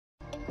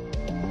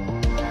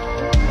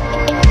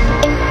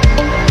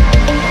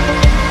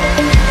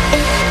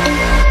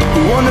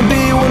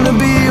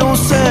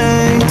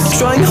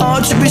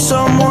want to be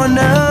someone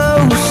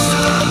else.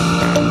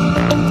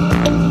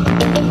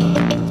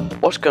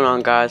 What's going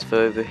on, guys?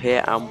 Over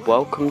here, and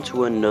welcome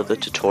to another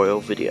tutorial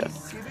video.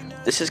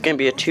 This is going to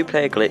be a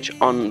 2-player glitch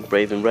on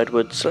Rave and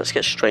Redwoods, so let's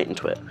get straight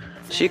into it.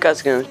 So you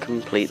guys are going to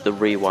complete the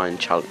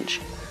rewind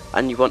challenge,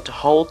 and you want to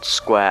hold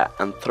square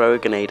and throw a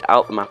grenade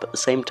out the map at the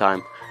same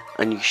time,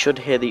 and you should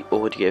hear the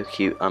audio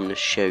cue I'm going to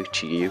show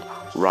to you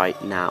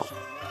right now.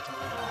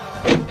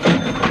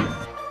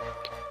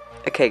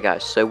 Okay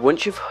guys, so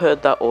once you've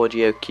heard that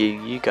audio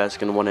cue, you guys are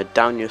going to want to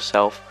down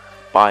yourself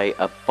by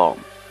a bomb.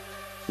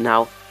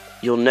 Now,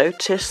 you'll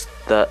notice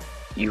that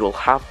you will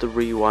have the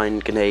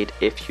rewind grenade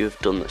if you have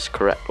done this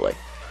correctly.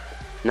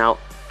 Now,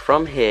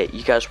 from here,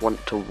 you guys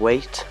want to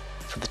wait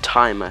for the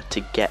timer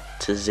to get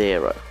to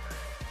 0.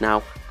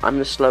 Now, I'm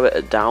going to slow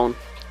it down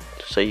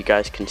so you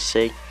guys can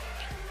see.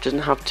 It doesn't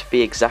have to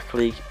be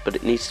exactly, but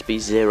it needs to be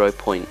 0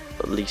 point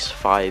at least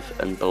 5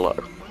 and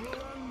below.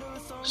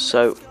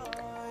 So,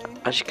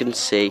 as you can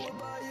see,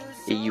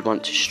 you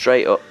want to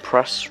straight up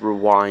press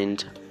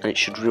rewind, and it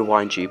should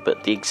rewind you, but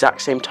at the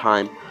exact same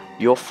time,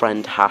 your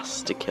friend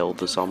has to kill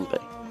the zombie.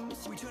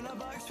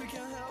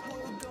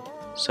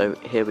 So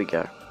here we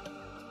go.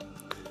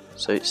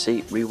 So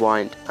see,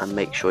 rewind and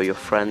make sure your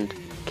friend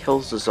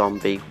kills the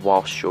zombie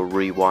whilst you're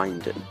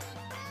rewinding.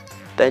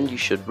 Then you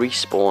should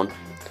respawn,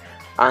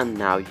 and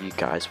now you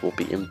guys will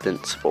be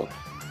invincible.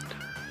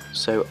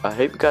 So I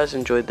hope you guys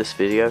enjoyed this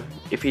video.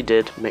 If you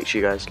did, make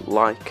sure you guys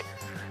like,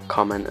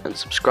 comment and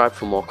subscribe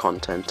for more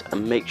content,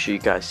 and make sure you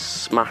guys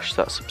smash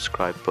that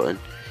subscribe button.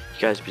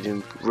 You guys have been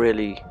doing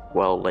really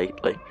well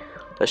lately.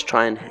 Let's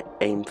try and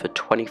aim for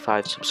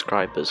 25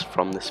 subscribers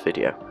from this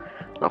video,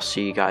 and I'll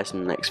see you guys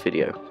in the next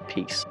video.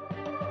 Peace.